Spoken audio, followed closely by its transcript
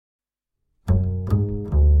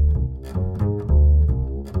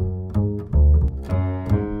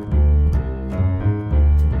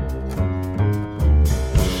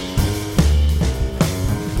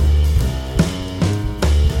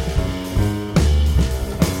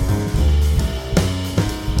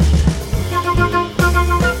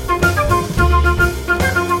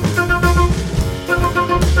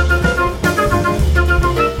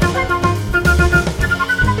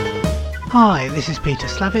Peter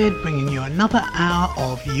Slavid, bringing you another hour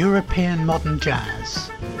of European modern jazz.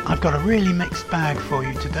 I've got a really mixed bag for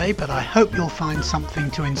you today, but I hope you'll find something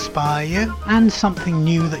to inspire you and something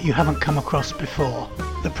new that you haven't come across before.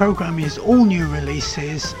 The programme is all new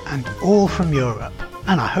releases and all from Europe,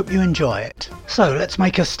 and I hope you enjoy it. So let's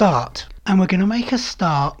make a start. And we're going to make a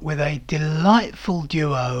start with a delightful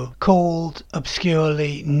duo called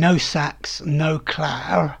obscurely No Sax, No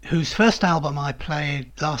Clair, whose first album I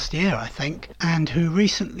played last year, I think, and who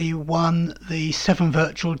recently won the 7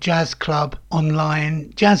 Virtual Jazz Club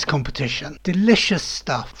online jazz competition. Delicious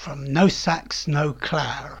stuff from No Sax, No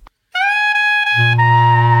Clair.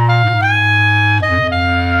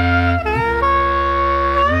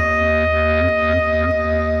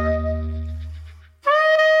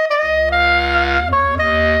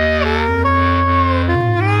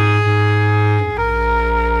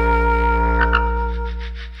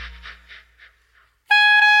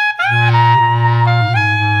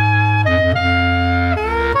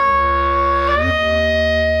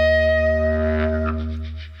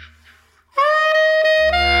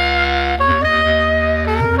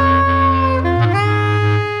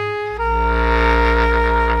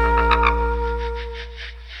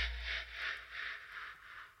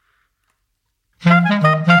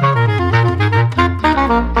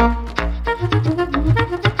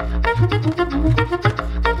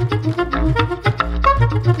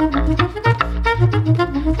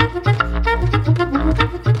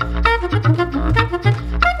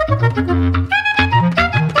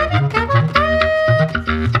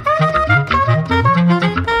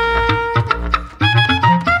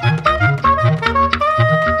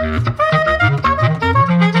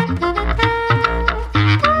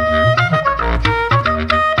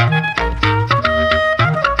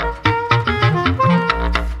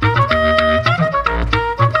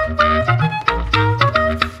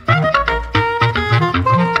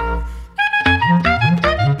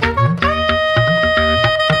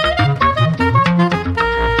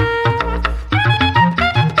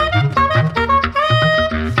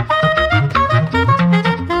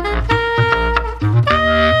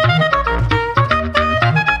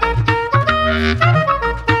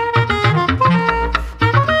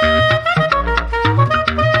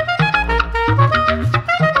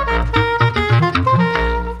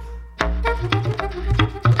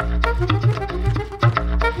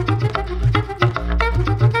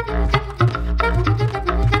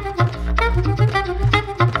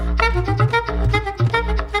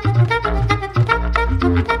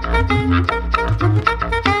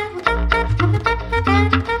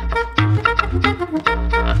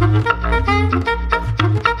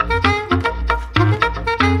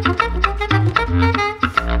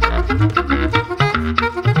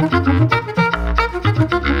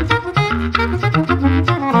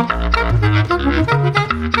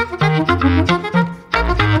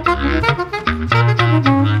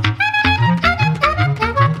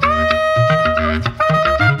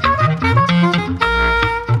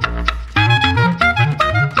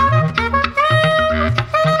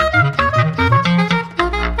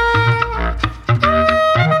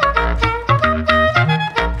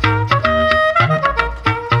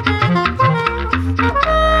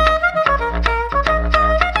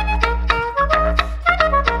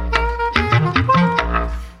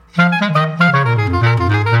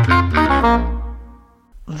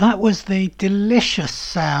 Was the delicious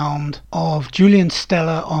sound of Julian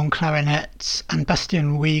Stella on clarinets and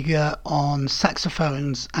Bastian Wieger on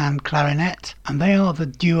saxophones and clarinet, and they are the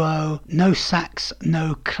duo No Sax,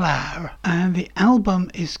 No Clair, and the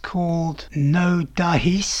album is called No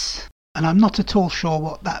Dahis, and I'm not at all sure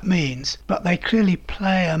what that means, but they clearly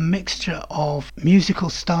play a mixture of musical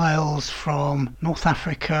styles from North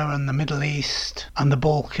Africa and the Middle East and the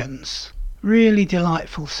Balkans. Really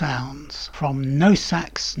delightful sounds from No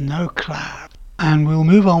Sax, No Clair. And we'll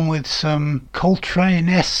move on with some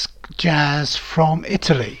Coltrane-esque jazz from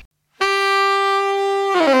Italy.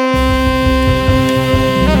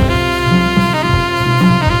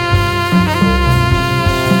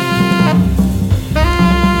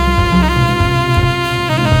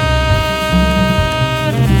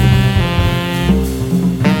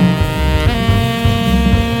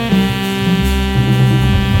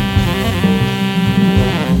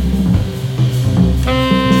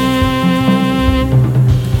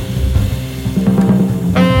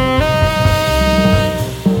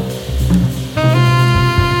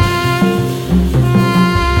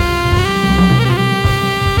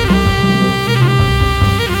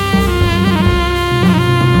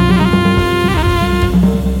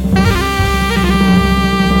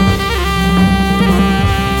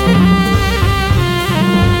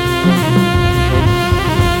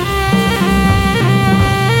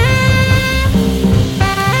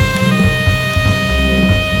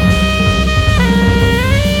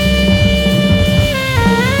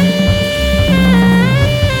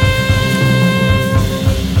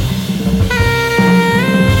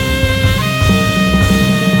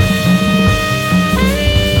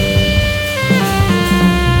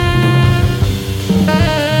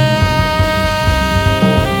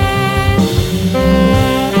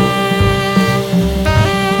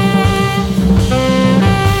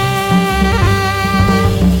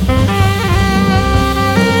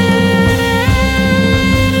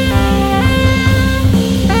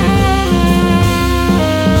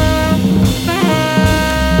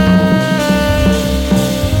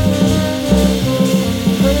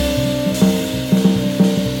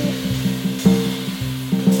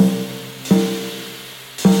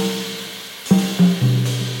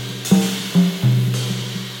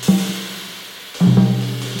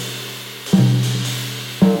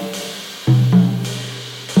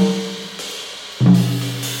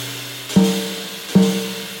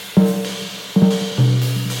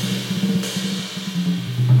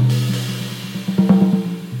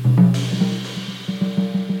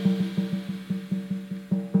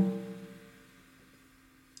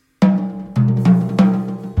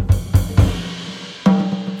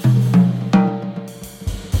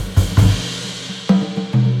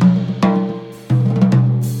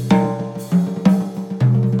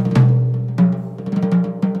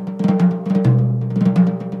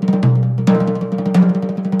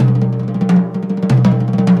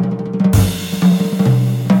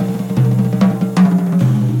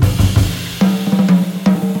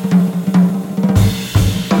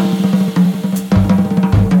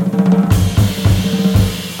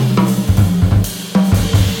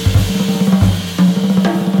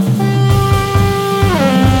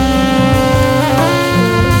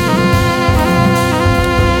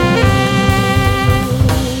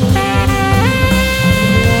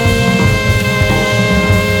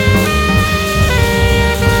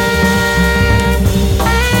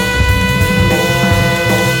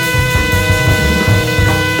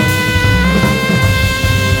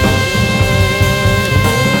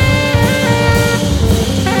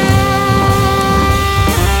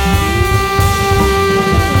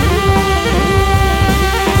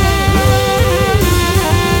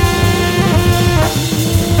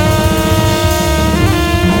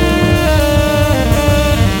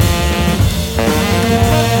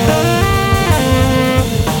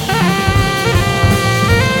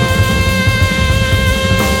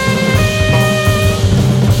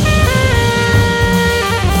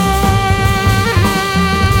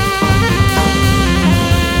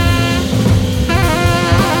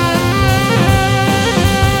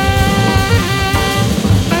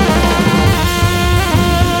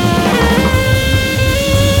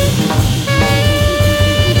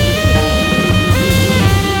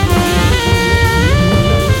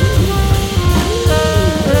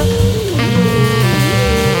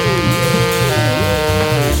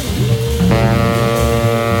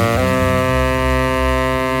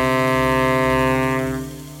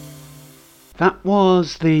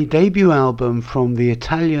 was the debut album from the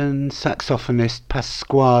Italian saxophonist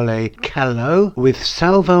Pasquale Callo, with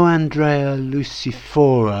Salvo Andrea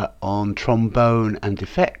Lucifora on trombone and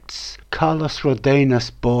effects, Carlos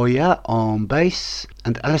Rodenas Boya on bass,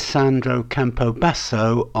 and Alessandro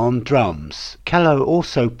Campobasso on drums. Callo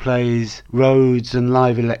also plays Rhodes and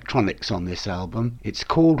live electronics on this album. It's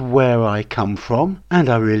called Where I Come From, and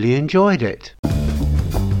I really enjoyed it.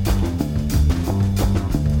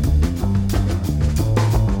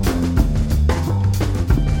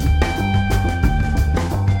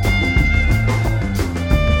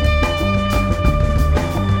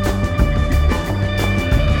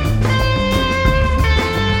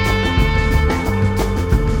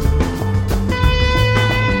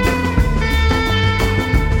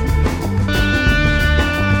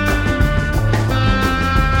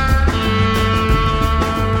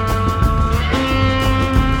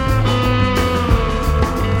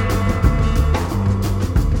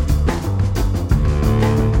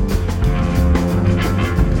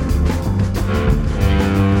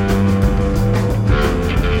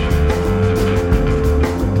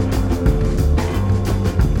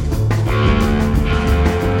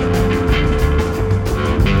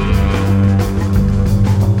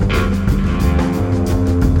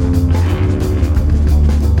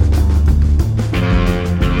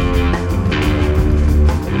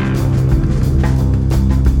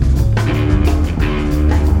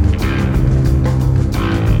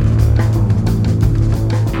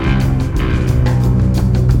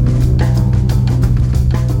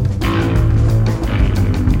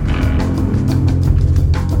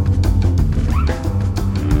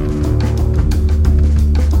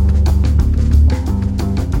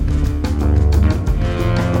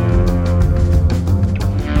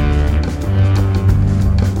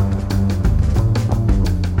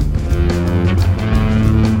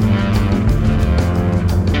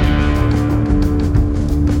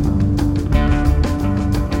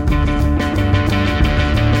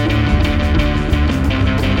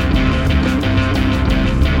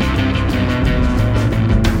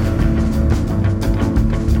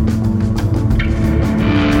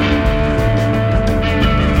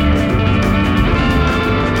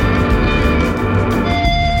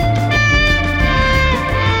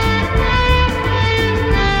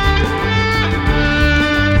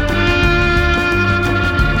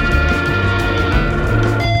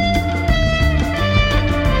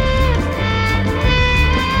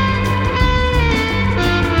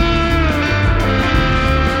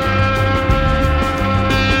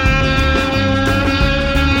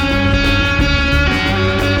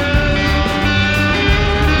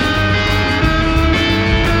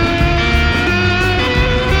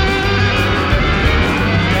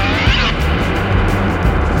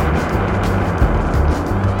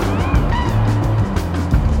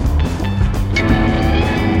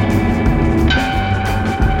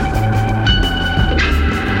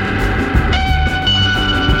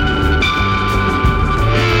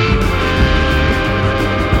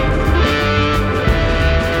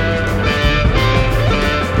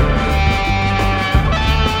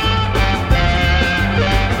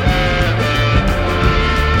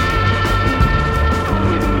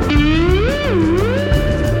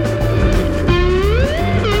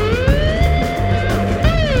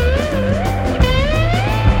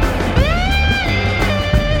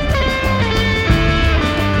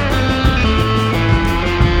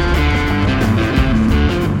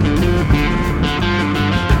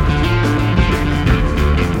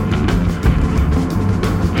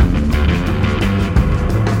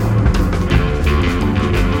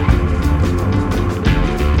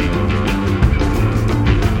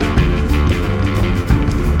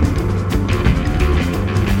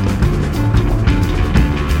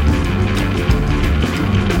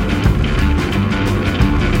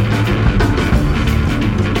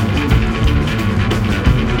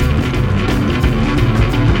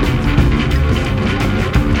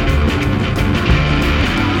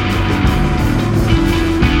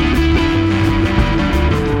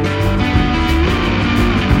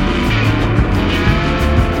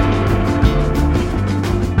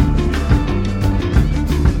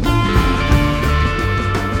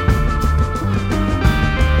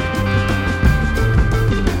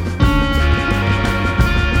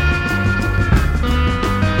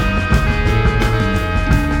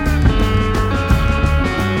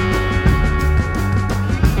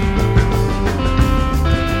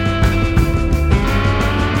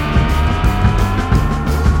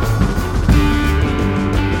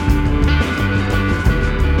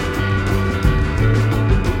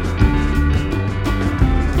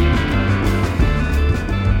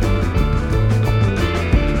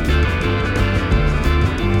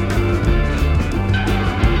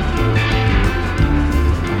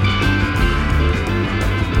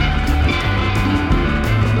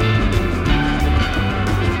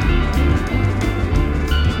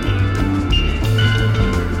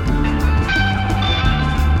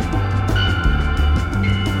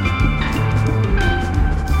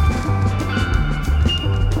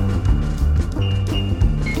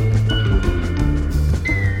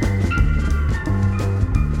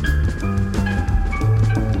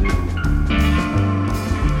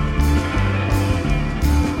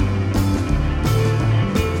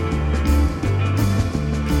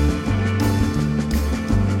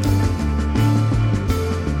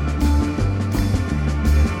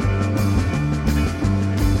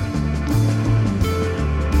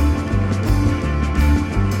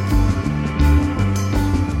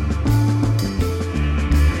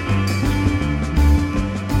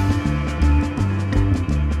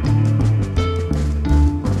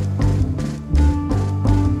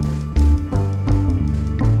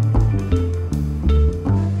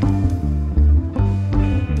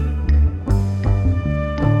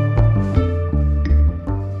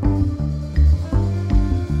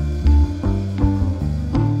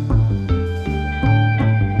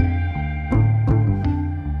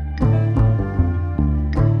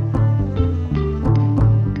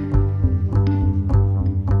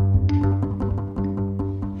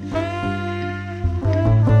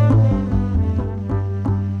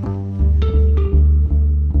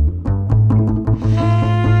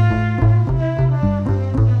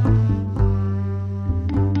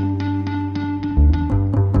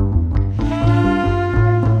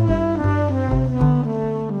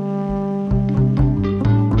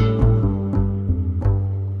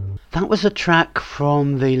 was a track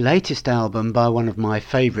from the latest album by one of my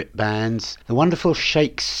favourite bands, the wonderful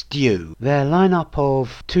Shake Stew. Their lineup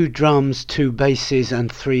of 2 drums, 2 basses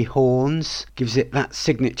and 3 horns gives it that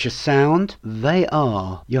signature sound. They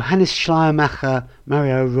are Johannes Schleiermacher,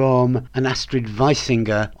 Mario Rom and Astrid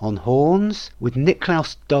Weisinger on horns, with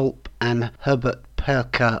Niklaus Dolp and Herbert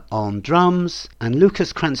Perker on drums, and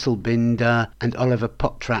Lucas Kranzelbinder and Oliver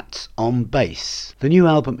Potratz on bass. The new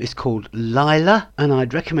album is called Lila, and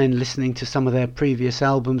I'd recommend listening to some of their previous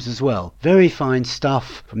albums as well. Very fine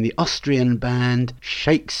stuff from the Austrian band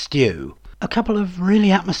Shake Stew. A couple of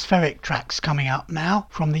really atmospheric tracks coming up now.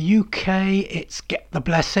 From the UK, it's Get the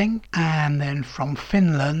Blessing, and then from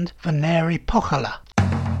Finland, Veneri Pohjola.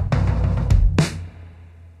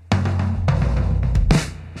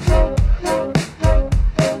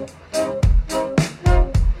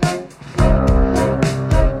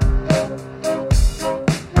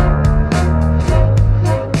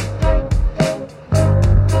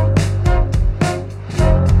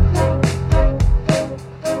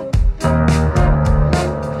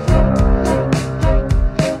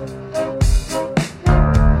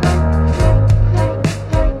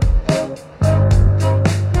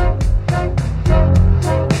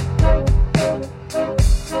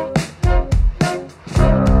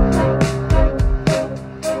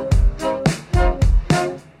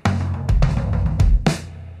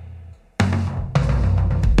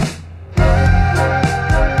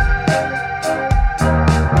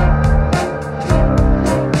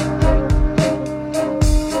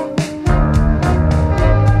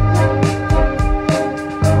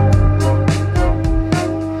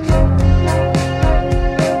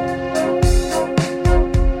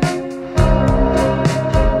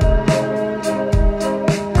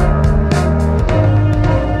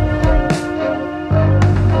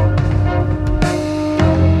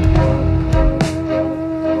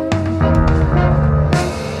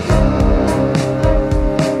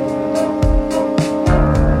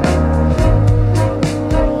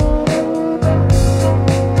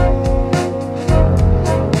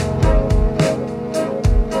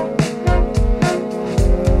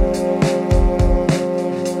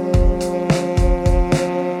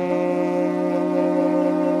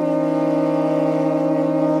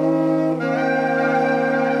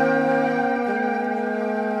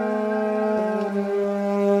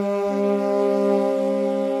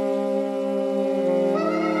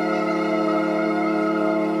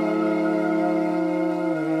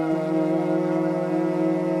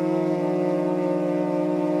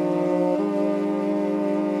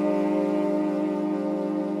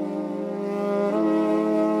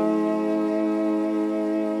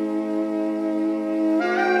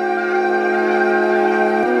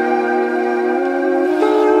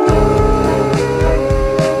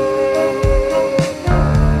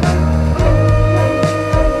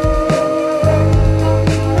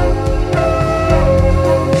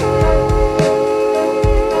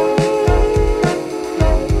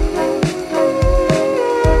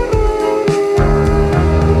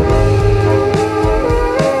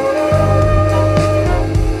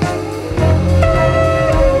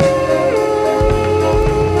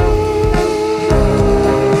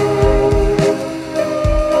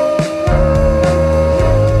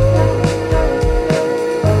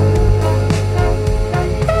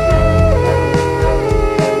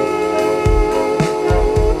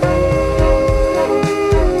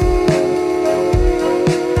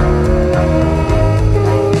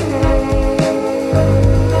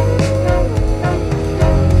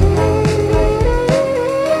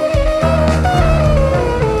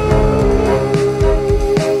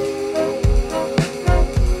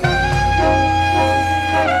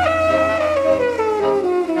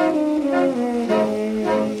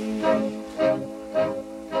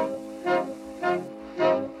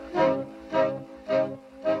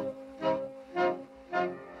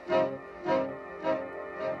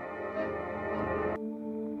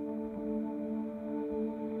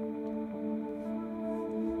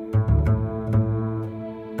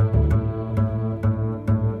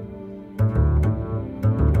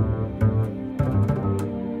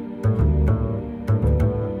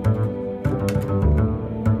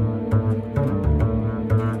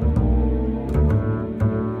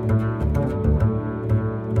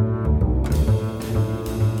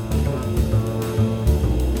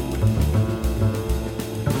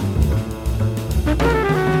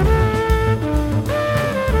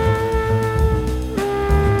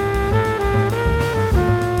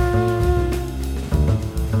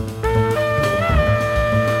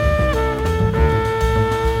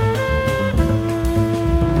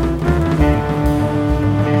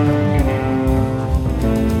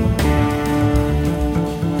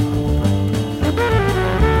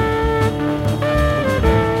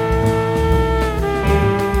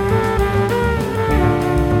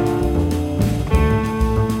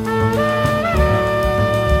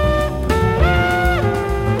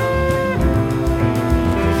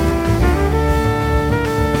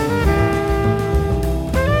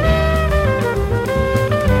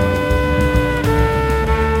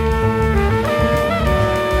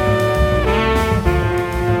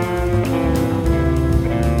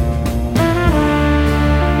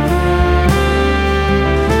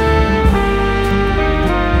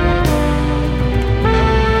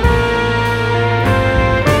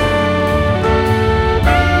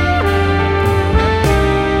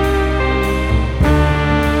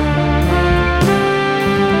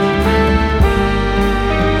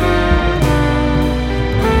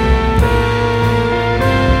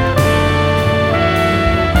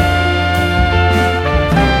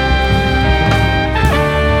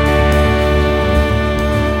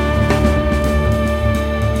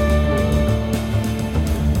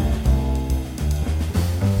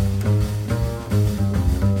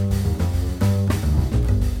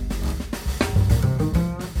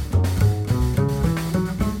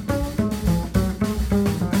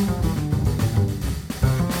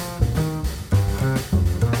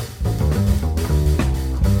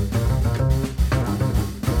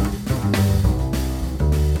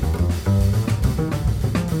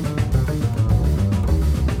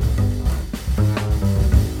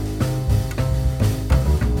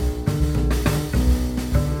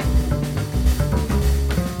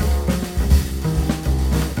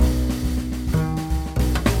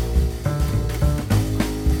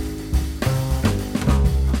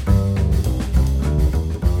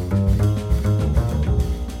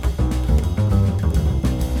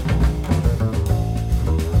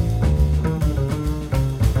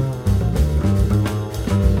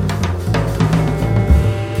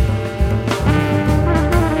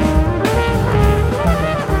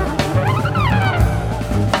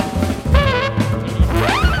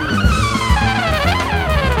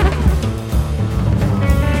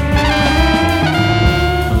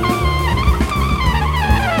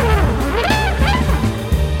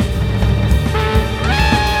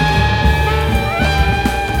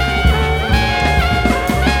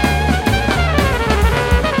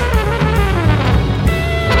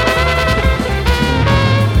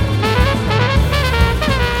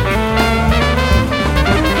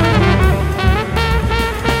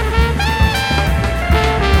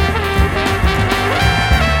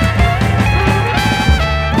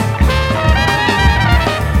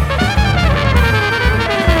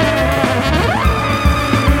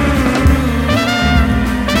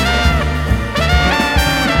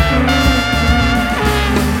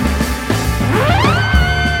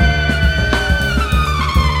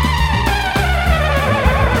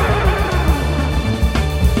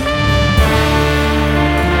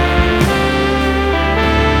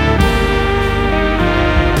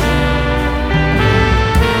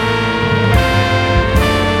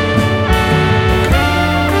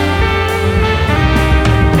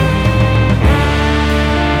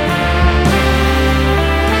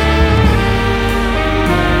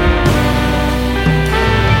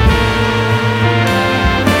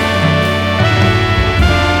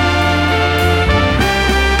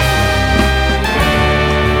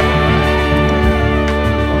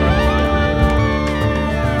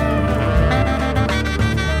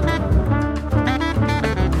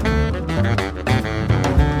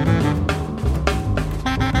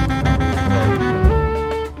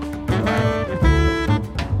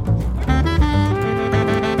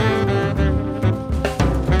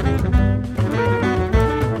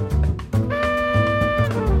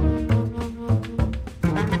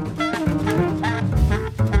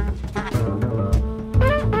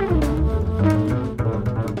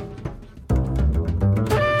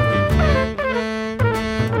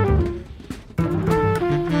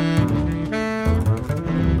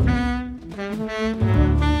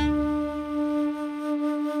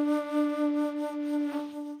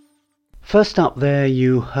 First up there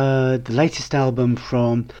you heard the latest album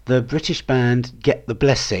from the British band Get the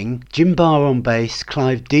Blessing. Jim Barr on bass,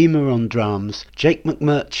 Clive Deamer on drums, Jake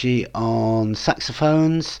McMurtry on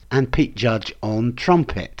saxophones and Pete Judge on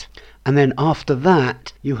trumpet. And then after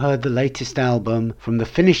that you heard the latest album from the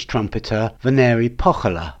Finnish trumpeter Veneri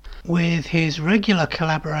Pohjola, with his regular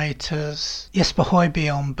collaborators Jesper Hoiby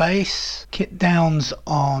on bass, Kit Downs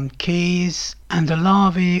on keys and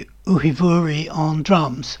Olavi Uhivuri on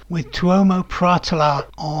drums, with Tuomo Pratala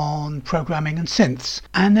on programming and synths.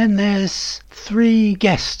 And then there's 3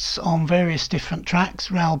 guests on various different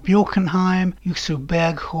tracks: Raoul Bjorkenheim, Jussi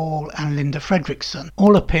Berghall and Linda Fredriksson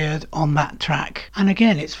all appeared on that track. And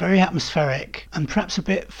again, it's very atmospheric and perhaps a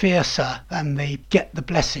bit fiercer than the Get the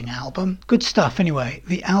Blessing album. Good stuff anyway.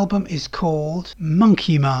 The album is called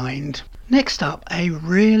Monkey Mind. Next up, a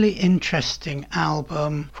really interesting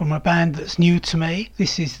album from a band that's new to me.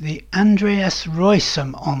 This is the Andreas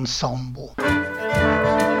Roysum Ensemble.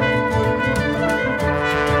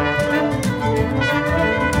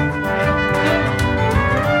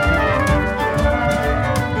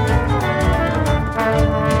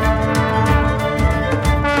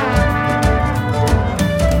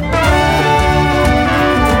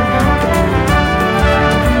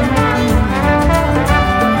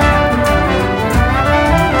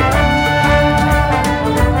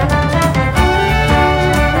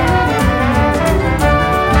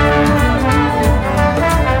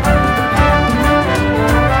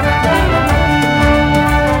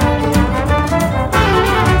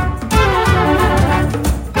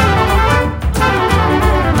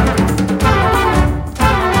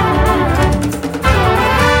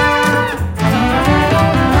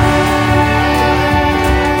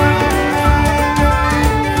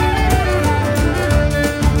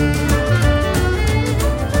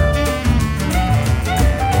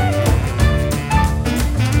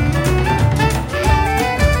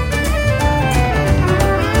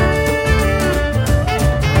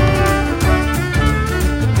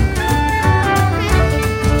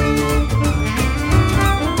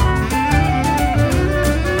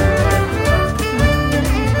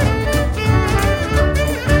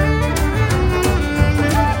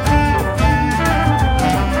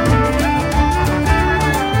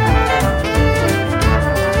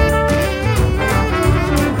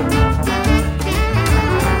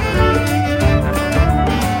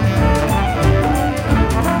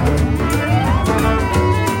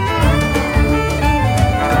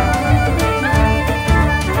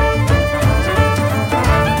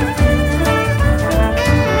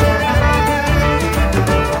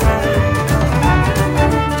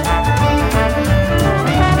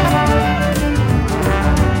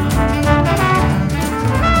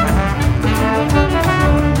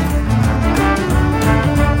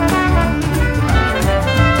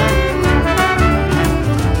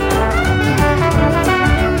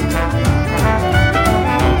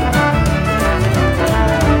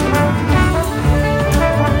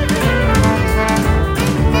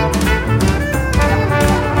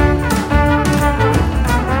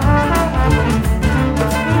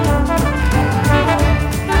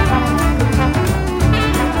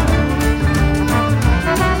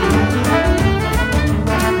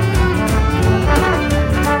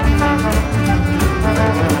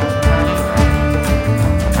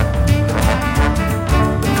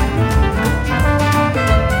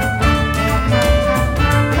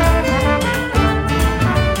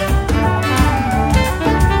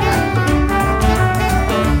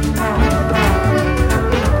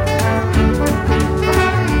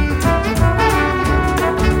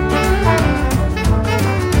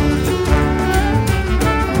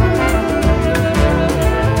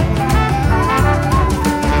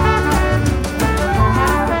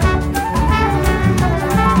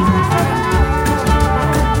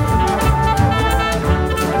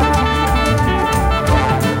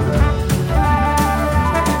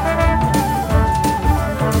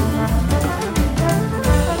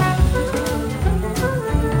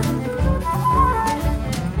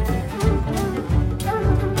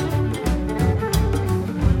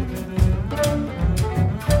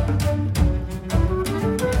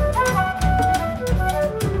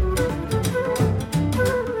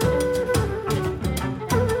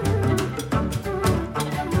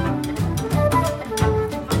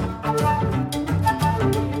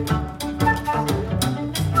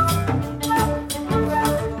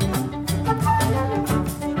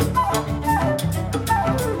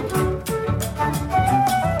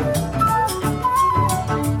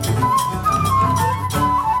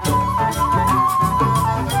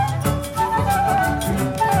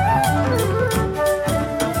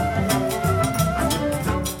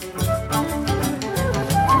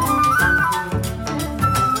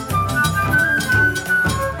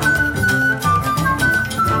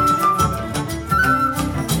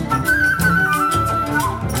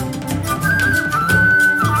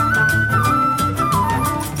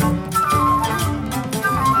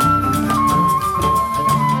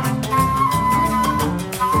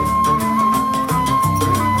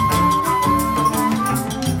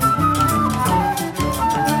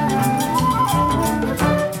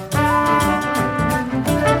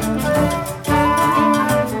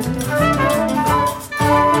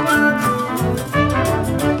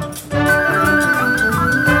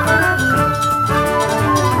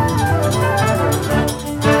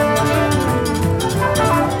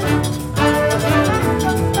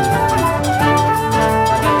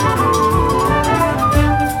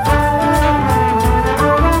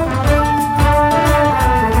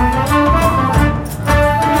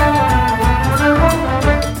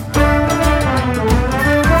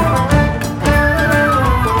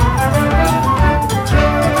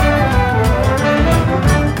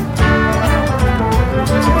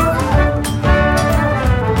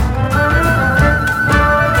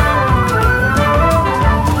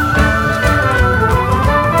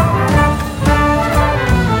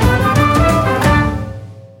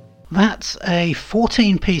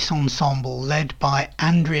 14-piece ensemble led by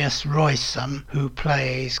Andreas Roysum, who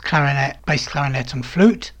plays clarinet, bass clarinet and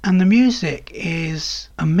flute, and the music is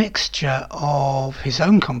a mixture of his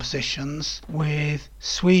own compositions with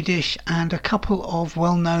Swedish and a couple of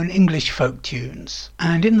well-known English folk tunes.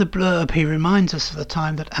 And in the blurb he reminds us of the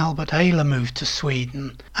time that Albert Ayler moved to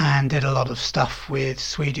Sweden and did a lot of stuff with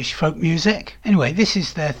Swedish folk music. Anyway, this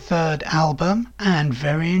is their third album and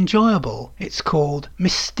very enjoyable. It's called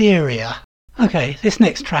Mysteria. Okay, this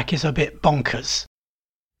next track is a bit bonkers.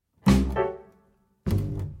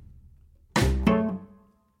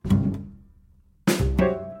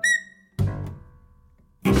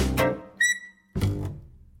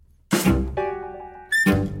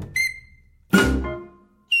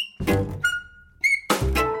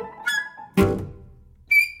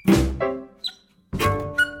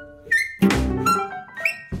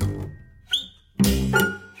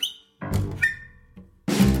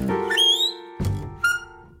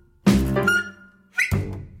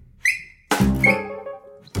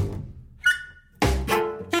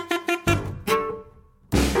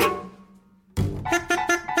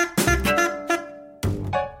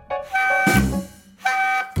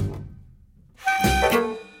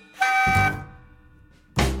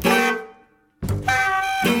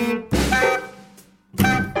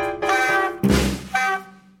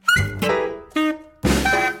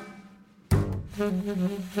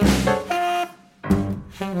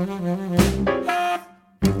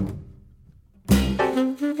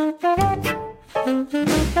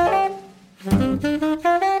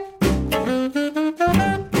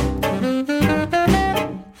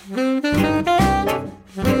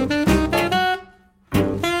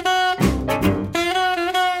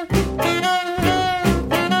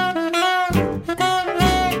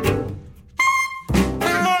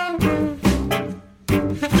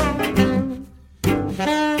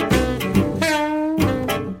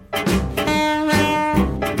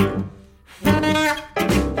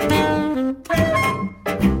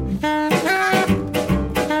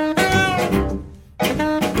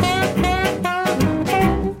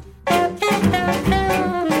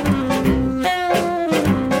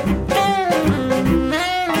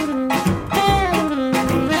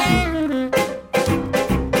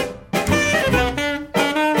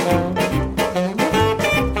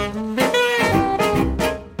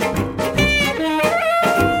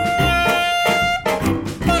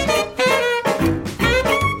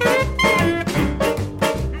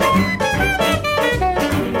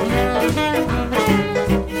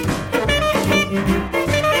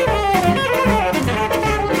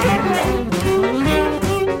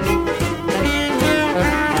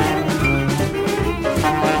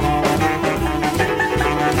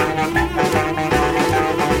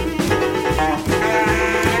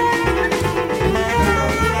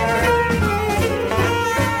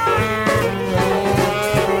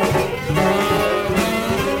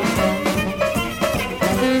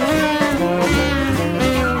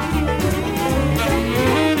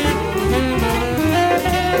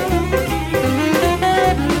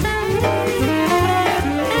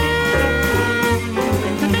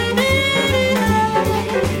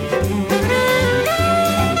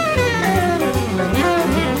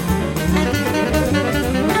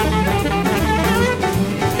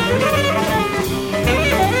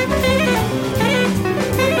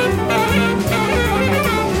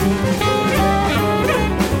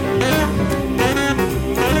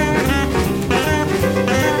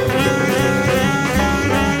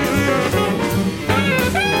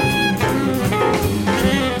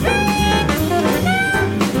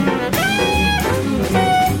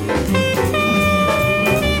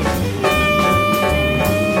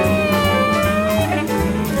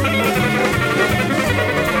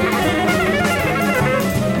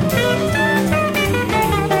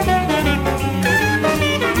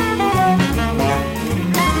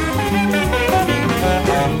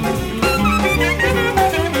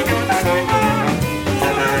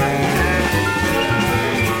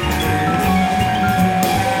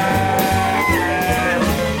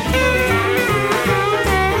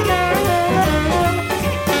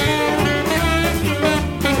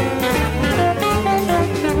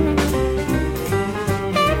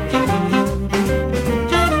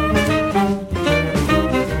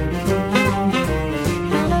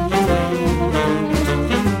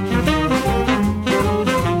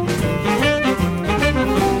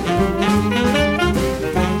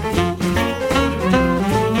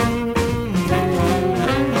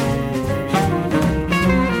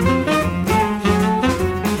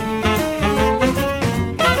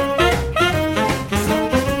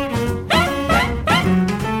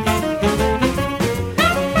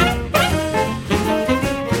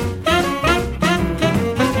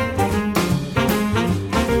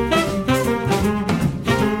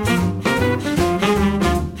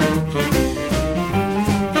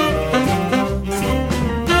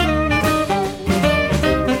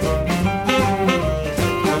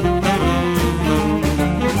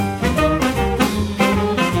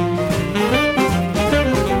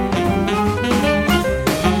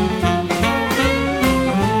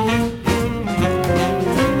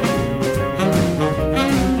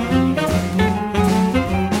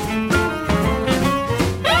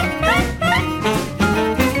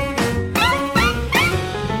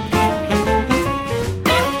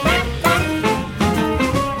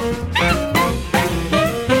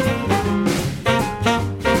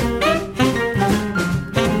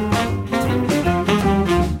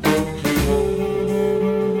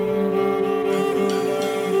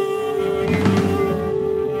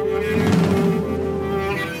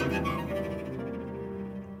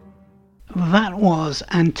 That was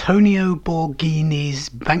Antonio Borghini's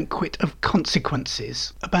Banquet of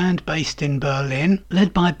Consequences, a band based in Berlin,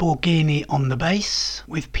 led by Borghini on the bass,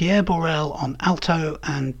 with Pierre Borel on alto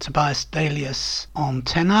and Tobias Delius on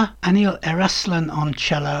tenor, Anil Eraslan on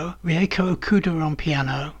cello, Rieko Okuda on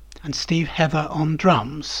piano, and Steve Heather on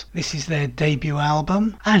drums. This is their debut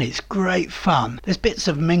album, and it's great fun. There's bits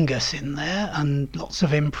of Mingus in there and lots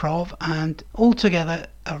of improv, and altogether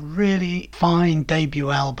a really fine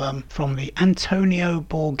debut album from the Antonio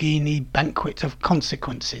Borghini Banquet of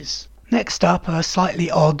Consequences. Next up, a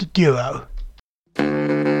slightly odd duo.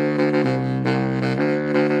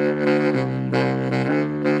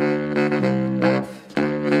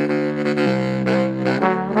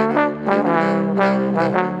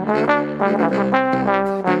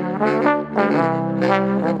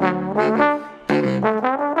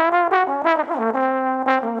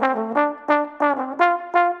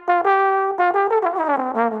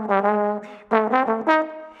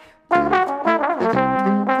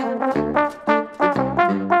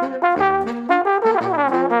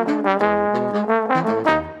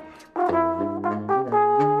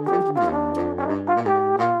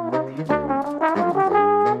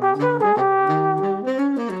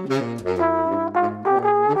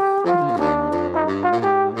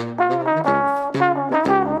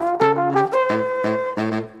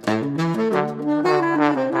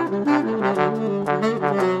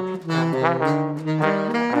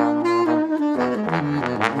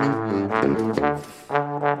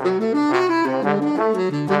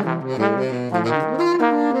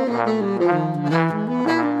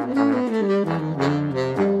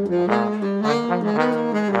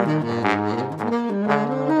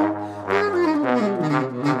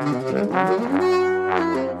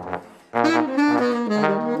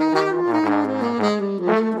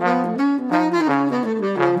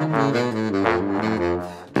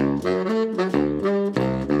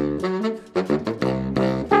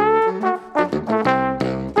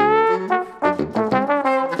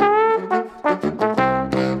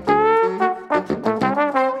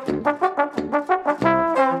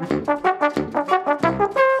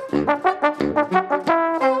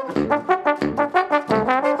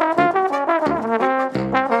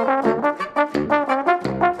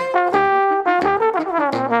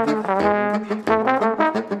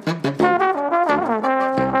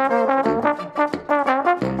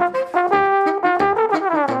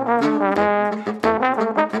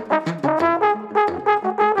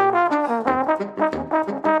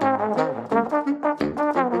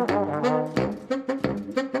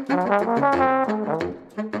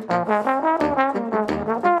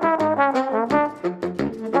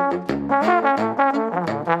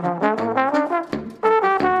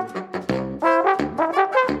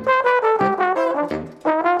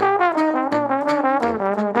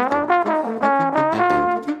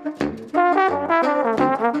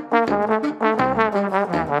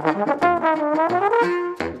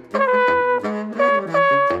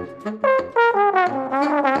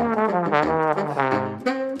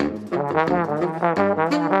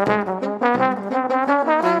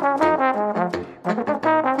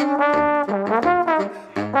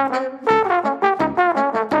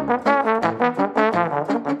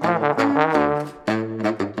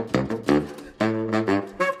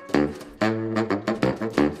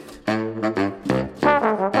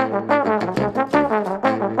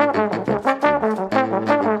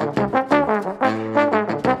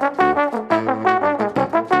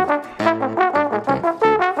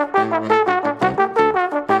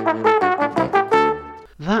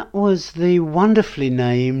 The wonderfully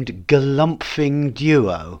named Galumphing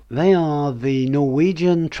Duo. They are the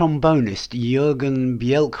Norwegian trombonist Jørgen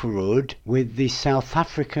Bjelkerud with the South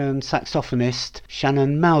African saxophonist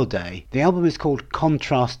Shannon Maude. The album is called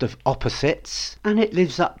Contrast of Opposites, and it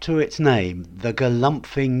lives up to its name, the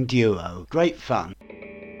Galumphing Duo. Great fun.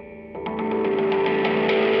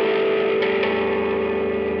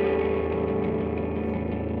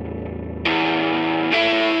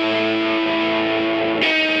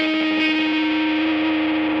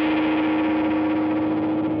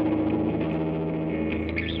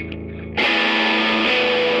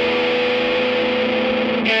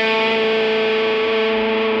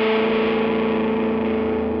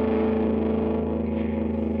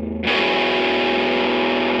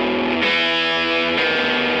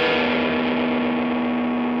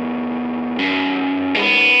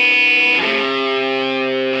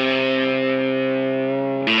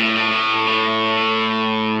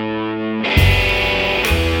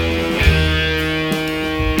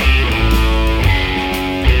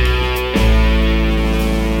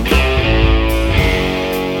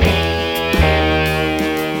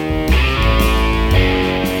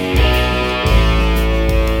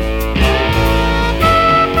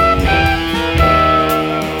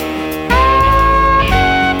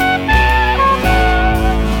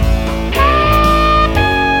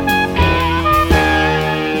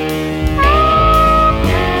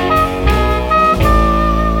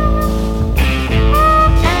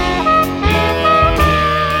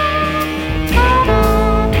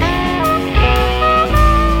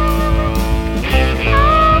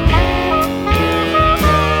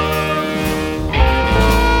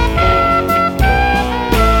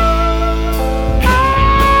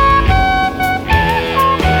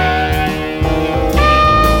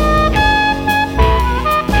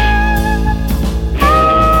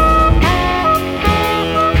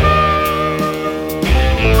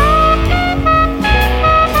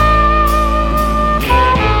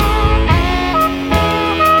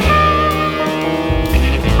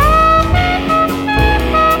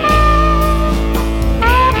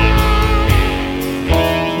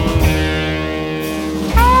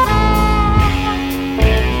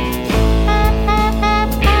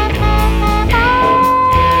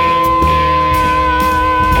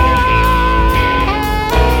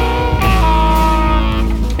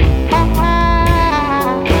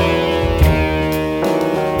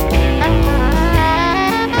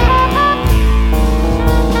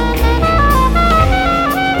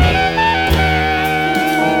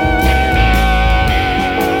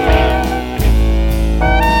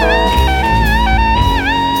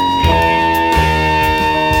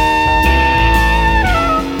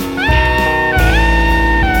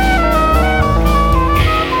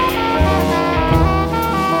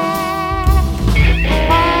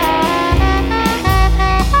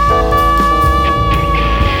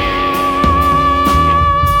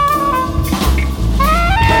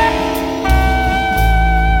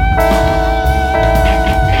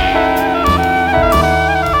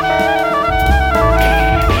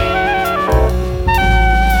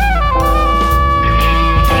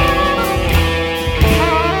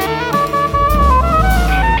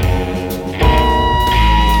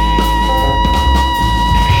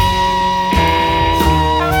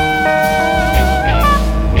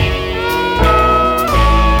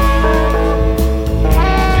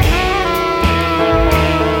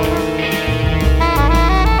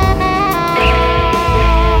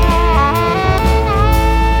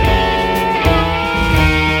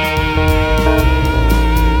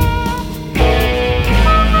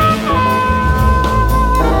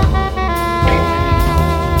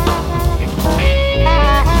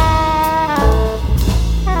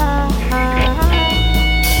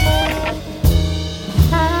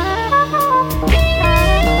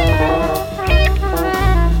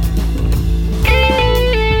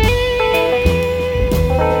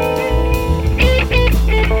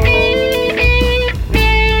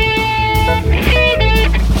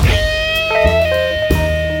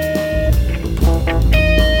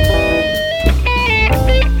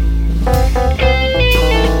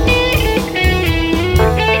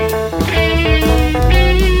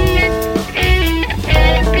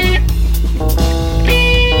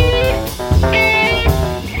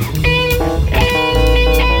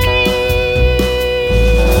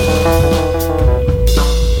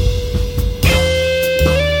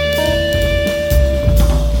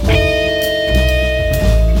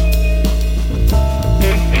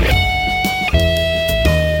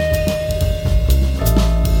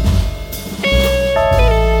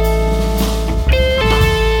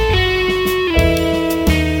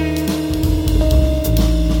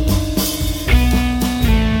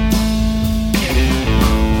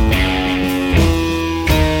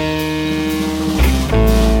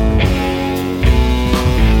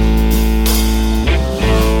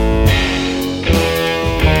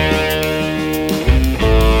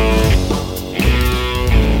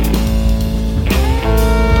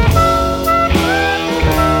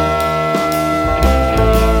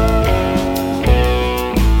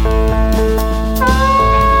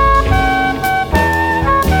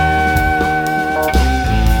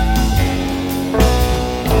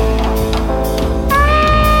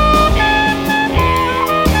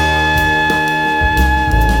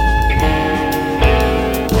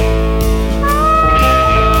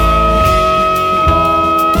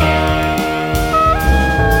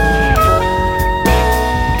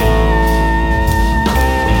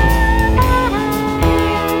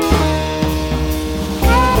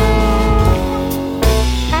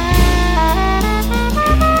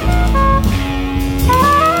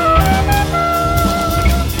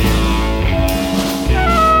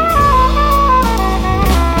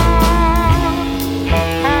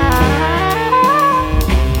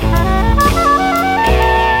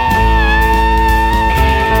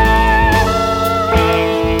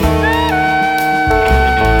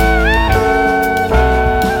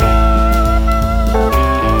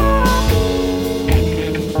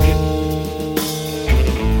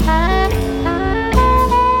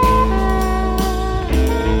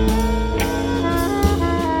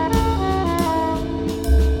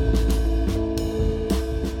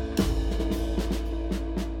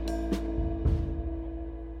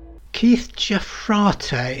 Keith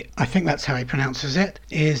Giuffrate, I think that's how he pronounces it,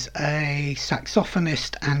 is a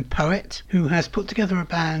saxophonist and poet who has put together a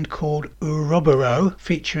band called Uroboro,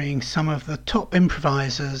 featuring some of the top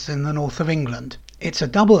improvisers in the north of England. It's a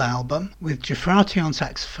double album with Giuffrate on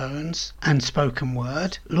saxophones and spoken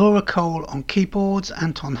word, Laura Cole on keyboards,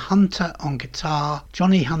 Anton Hunter on guitar,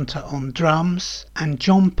 Johnny Hunter on drums, and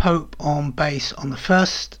John Pope on bass on the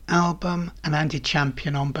first album and Andy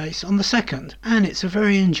Champion on bass on the second. And it's a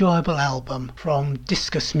very enjoyable album from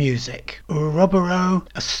Discus Music. Uroboro,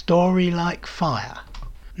 A Story Like Fire.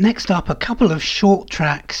 Next up, a couple of short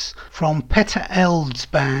tracks from Peter Eld's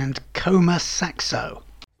band Coma Saxo.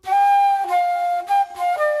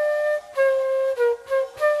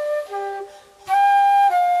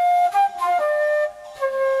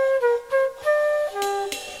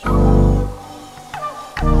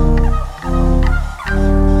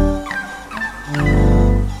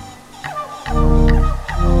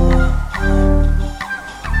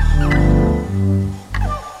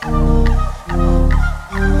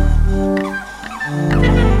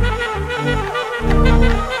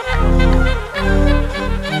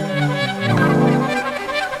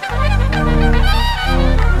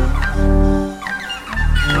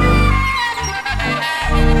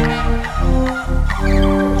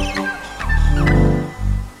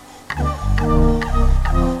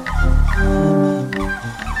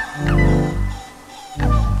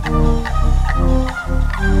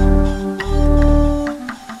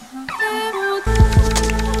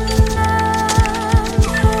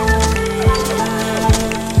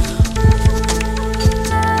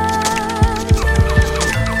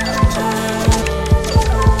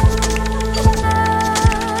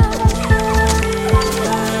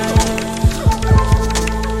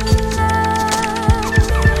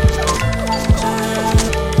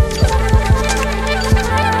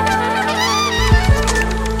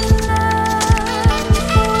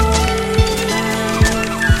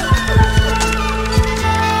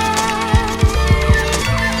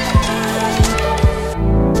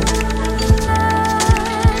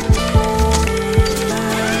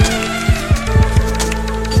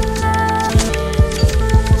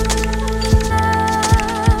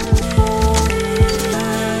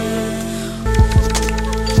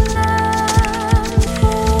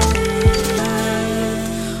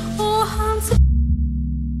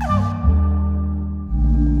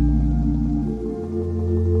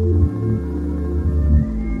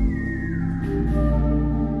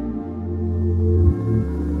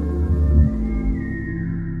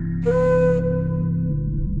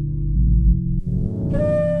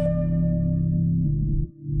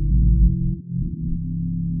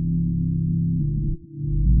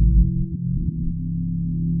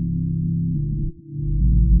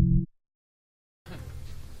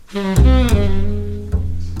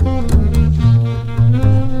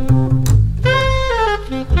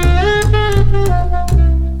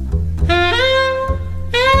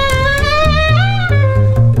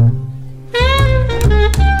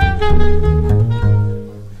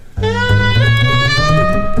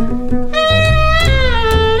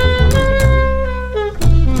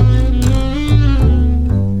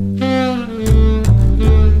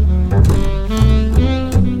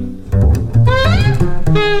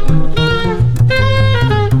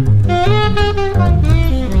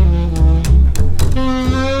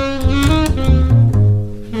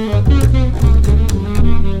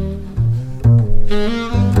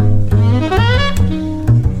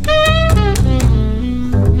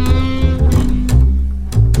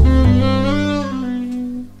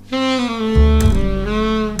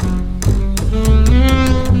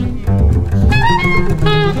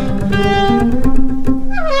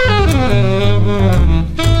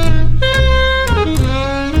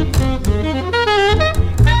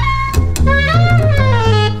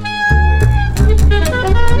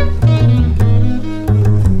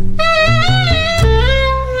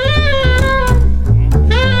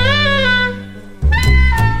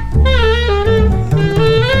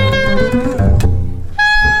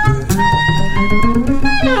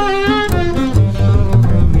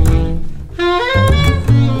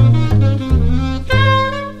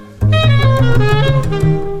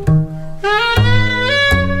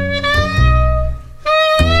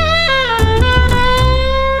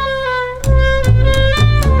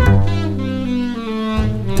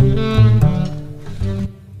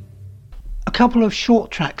 Couple of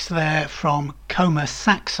short tracks there from Coma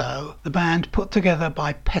Saxo, the band put together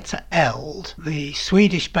by Peter Eld, the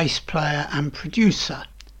Swedish bass player and producer.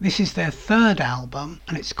 This is their third album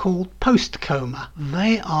and it's called Post Coma.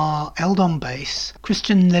 They are Eld on bass,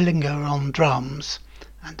 Christian Lillinger on drums,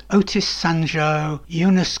 and Otis Sanjo,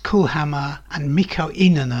 Jonas Kuhlhammer and Mikko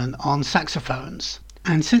Innanen on saxophones.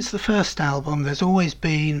 And since the first album, there's always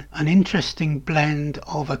been an interesting blend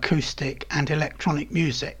of acoustic and electronic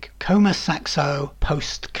music. Coma Saxo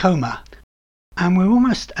post Coma. And we're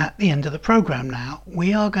almost at the end of the programme now.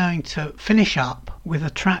 We are going to finish up with a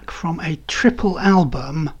track from a triple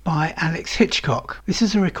album by Alex Hitchcock. This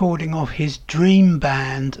is a recording of his Dream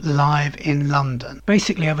Band live in London.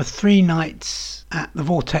 Basically, over 3 nights at the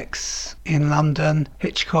Vortex in London,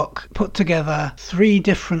 Hitchcock put together 3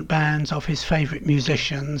 different bands of his favourite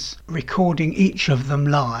musicians, recording each of them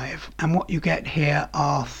live. And what you get here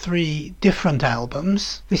are 3 different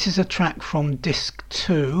albums. This is a track from disc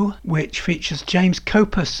 2, which features James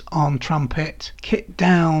Copus on trumpet, Kit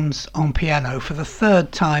Downs on piano for the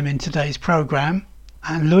 3rd time in today's programme,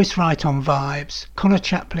 and Lewis Wright on vibes, Connor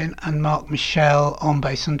Chaplin and Mark Michel on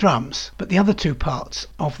bass and drums. But the other 2 parts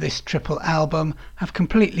of this triple album have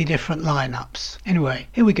completely different lineups. Anyway,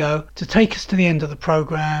 here we go. To take us to the end of the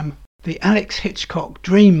programme, the Alex Hitchcock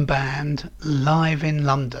Dream Band live in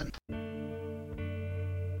London.